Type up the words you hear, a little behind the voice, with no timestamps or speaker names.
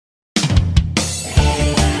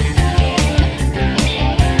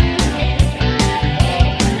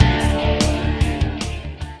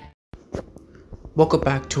Welcome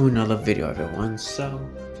back to another video, everyone. So,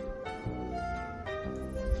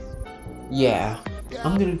 yeah,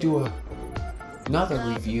 I'm gonna do another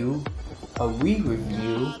review, a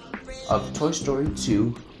re-review of Toy Story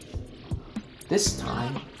 2. This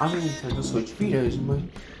time, I'm in Nintendo Switch videos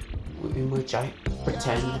in which I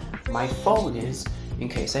pretend my phone is in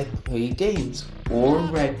case I play games, or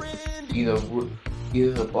either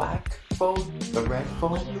the black phone, the red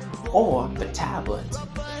phone, or the tablet.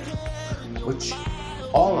 Which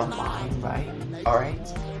all are mine, right?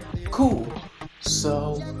 Alright? Cool.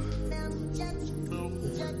 So,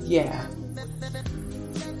 yeah.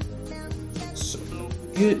 So,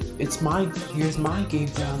 here's my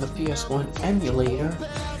gameplay on the PS1 emulator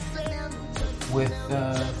with,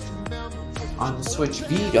 on the Switch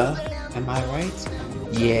Vita. Am I right?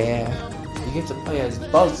 Yeah. You get to play as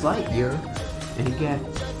Buzz Lightyear, and you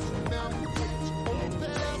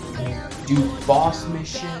do boss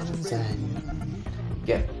missions and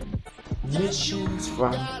get missions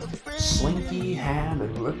from Slinky, Ham,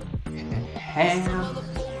 and Ham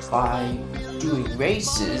by doing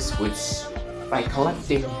races by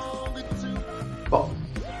collecting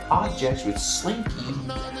objects with Slinky,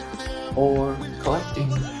 or collecting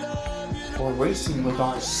or racing with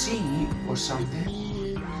RC or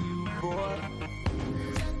something,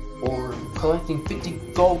 or collecting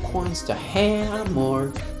 50 gold coins to Ham,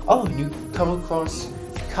 or and you come across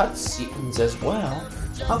cutscenes as well.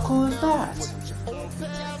 How cool is that?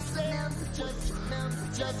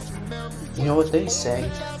 You know what they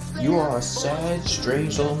say? You are a sad,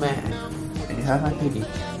 strange old man, and you have my pity.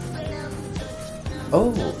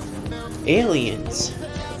 Oh, aliens!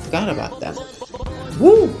 Forgot about them.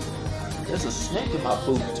 Woo! There's a snake in my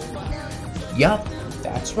boot. Yup,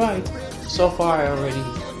 that's right. So far, I already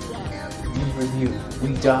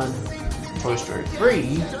we done Toy Story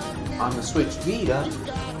 3 on the Switch Vita,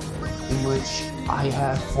 in which I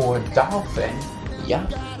have 4 Dolphin. Yeah,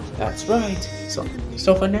 that's right.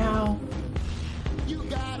 So for now,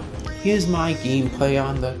 here's my gameplay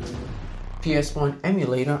on the PS1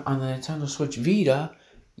 emulator on the Nintendo Switch Vita.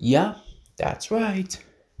 Yeah, that's right.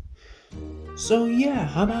 So yeah,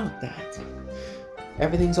 how about that?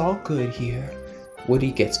 Everything's all good here.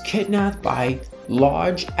 Woody gets kidnapped by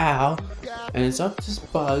Large Al, and it's up to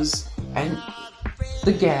Buzz and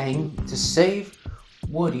the gang to save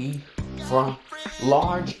Woody from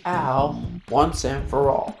Large Al once and for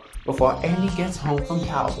all, before Andy gets home from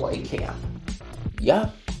cowboy camp.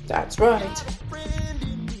 Yup, that's right.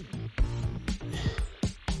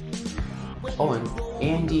 Oh, and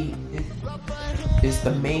Andy is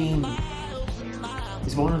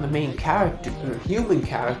one of the main human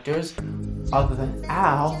characters, other than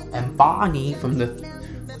Al and Bonnie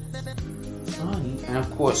and of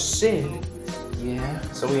course Sid. Yeah,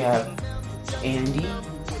 so we have Andy,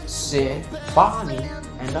 Sid, Bonnie,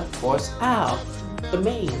 and of course Al, the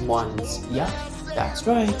main ones. Yeah, that's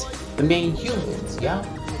right. The main humans. Yeah,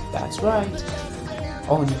 that's right.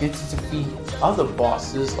 Oh, and you get to defeat other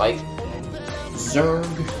bosses like Zurg,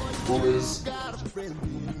 who is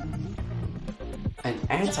an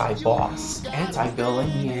anti-villain,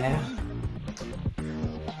 yeah.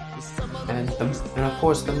 And of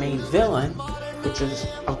course the main villain, which is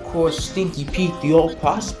of course Stinky Pete the Old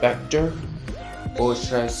Prospector, or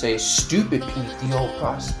should I say Stupid Pete the Old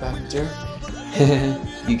Prospector.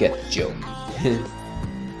 You get the joke.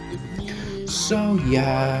 So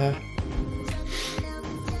yeah,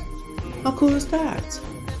 how cool is that?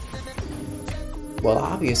 Well,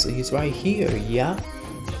 obviously he's right here. Yeah,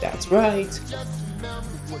 that's right.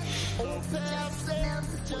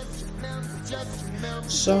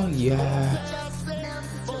 So yeah.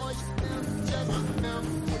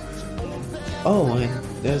 Oh, and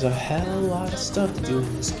there's a hell of a lot of stuff to do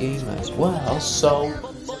in this game as well. So,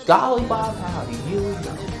 golly bob howdy, here we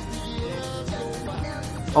go.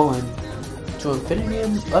 Oh, and to infinity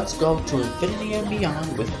let's go to infinity and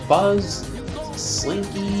beyond with Buzz,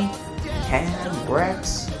 Slinky, Ham,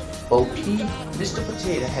 Rex, OP, Mr.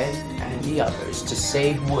 Potato Head, and the others to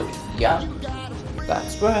save Woody. Yup,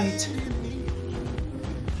 that's right.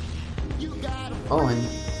 Oh, and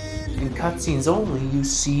in cutscenes only, you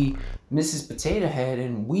see Mrs. Potato Head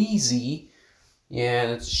and Wheezy. Yeah,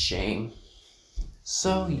 that's a shame.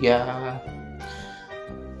 So, yeah.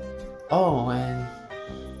 Oh, and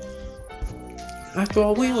after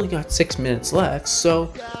all, we only got 6 minutes left,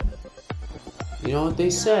 so you know what they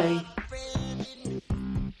say.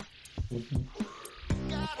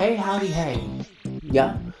 Hey, howdy, hey.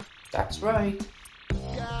 Yeah, that's right.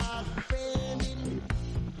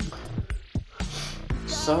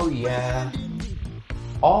 So yeah,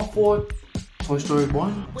 all 4 Toy Story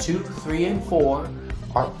 1, 2, 3, and 4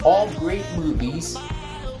 are all great movies.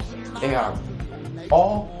 They are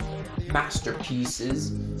all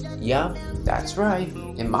masterpieces. Yeah, that's right.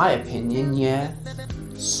 In my opinion, yeah.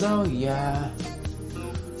 So yeah.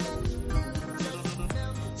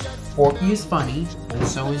 Forky is funny, and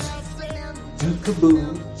so is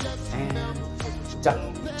Duke-a-Boo, and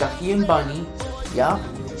Ducky and Bunny. Yeah.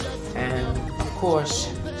 And of course,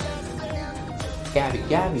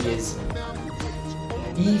 Gabby is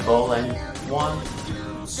evil and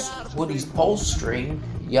wants Woody's pull string.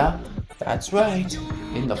 Yeah, that's right.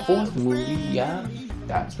 In the fourth movie, yeah,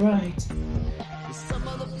 that's right.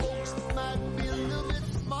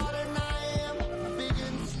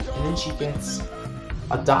 And then she gets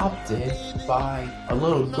adopted by a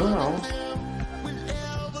little girl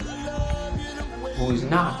who is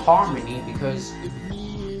not Harmony, because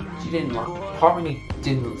Harmony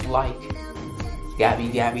didn't like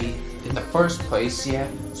Gabby in the first place, yeah.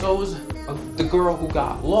 So it was the girl who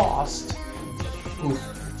got lost,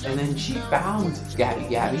 and then she found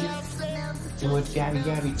Gabby, and when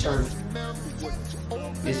Gabby turned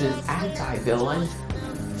is an anti-villain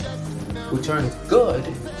who turns good,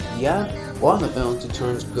 yeah. One of the villains who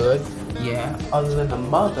turns good, yeah. Other than the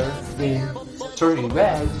mother in turning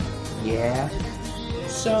red, yeah.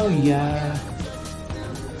 So yeah.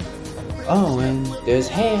 Oh, and there's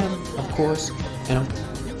Ham, of course, and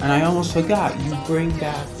I almost forgot, you bring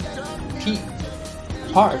back Pete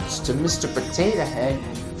parts to Mr. Potato Head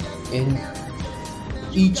in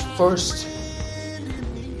each first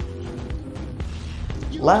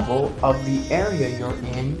level of the area you're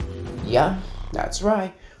in. Yeah, that's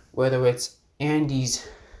right. Whether it's Andy's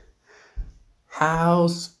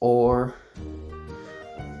house, or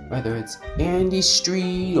whether it's Andy's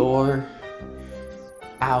street, or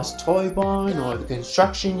Al's toy barn, or the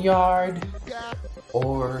construction yard,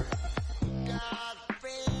 or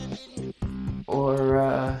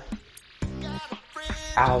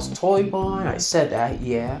Al's toy barn, I said that,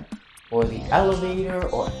 yeah, or the elevator,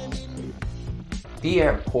 or the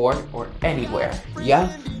airport, or anywhere,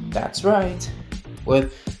 yeah, that's right.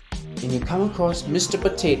 And you come across Mr.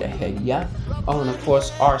 Potato Head, yeah? Oh, and of course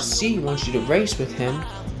RC wants you to race with him,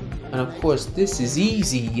 and of course this is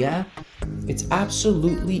easy, yeah? It's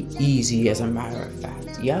absolutely easy, as a matter of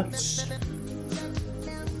fact, yep.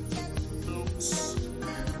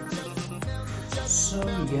 So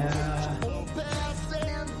yeah.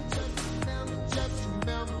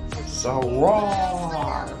 So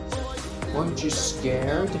roar! Weren't you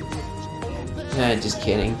scared? Nah, just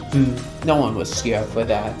kidding. No one was scared for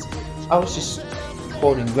that. I was just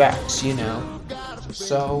quoting Rex, you know.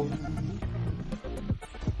 So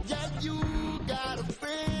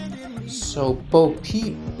Bo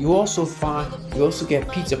Peep, you also get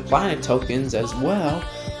Pizza Planet tokens as well.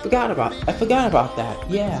 I forgot about that.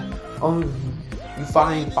 Yeah. You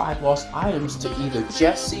find 5 lost items to either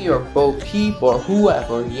Jesse or Bo Peep or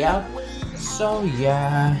whoever. Yeah. So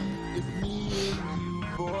yeah.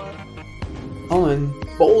 Oh, and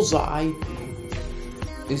Bullseye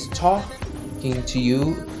is talking to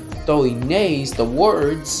you, though he neighs the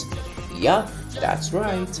words. Yup, that's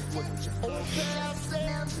right.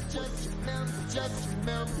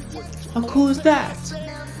 How cool is that?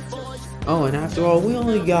 Oh, and after all, we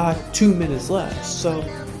only got 2 minutes left, so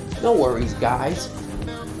no worries, guys.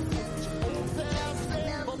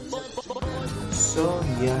 So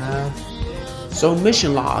yeah. So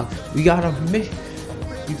mission log. We got a mission.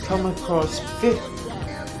 You come across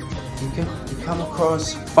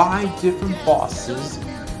 5 different bosses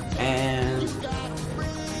and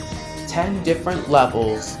 10 different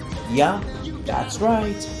levels. Yeah, that's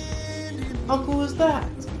right. How cool is that?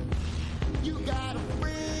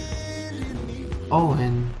 Oh,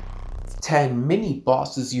 and 10 mini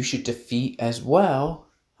bosses you should defeat as well.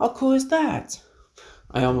 How cool is that?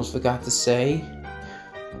 I almost forgot to say.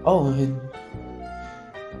 Oh, and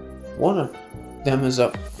one of them is a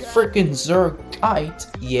freaking Zergite.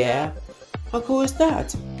 Yeah. How cool is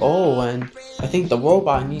that? Oh, and I think the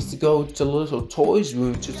robot needs to go to the little toys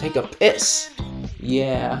room to take a piss.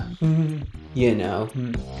 Yeah. You know.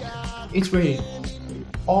 It's rated.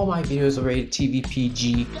 All my videos are rated TV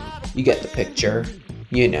PG. You get the picture.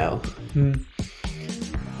 You know.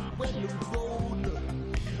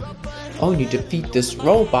 Oh, you defeat this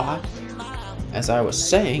robot. As I was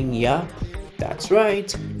saying, yeah. That's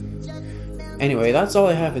right. Anyway, that's all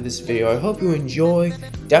I have in this video. I hope you enjoy.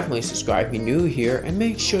 Definitely subscribe if you're new here, and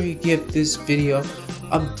make sure you give this video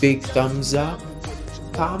a big thumbs up,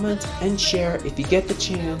 comment, and share if you get the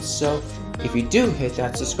chance. So if you do hit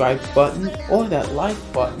that subscribe button or that like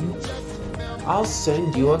button, I'll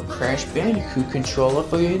send you a Crash Bandicoot controller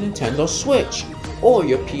for your Nintendo Switch. or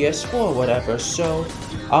your PS4, whatever. So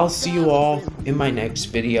I'll see you all in my next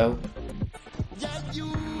video. Yeah,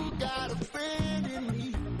 you got a friend in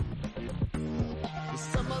me.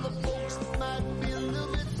 Some other folks might be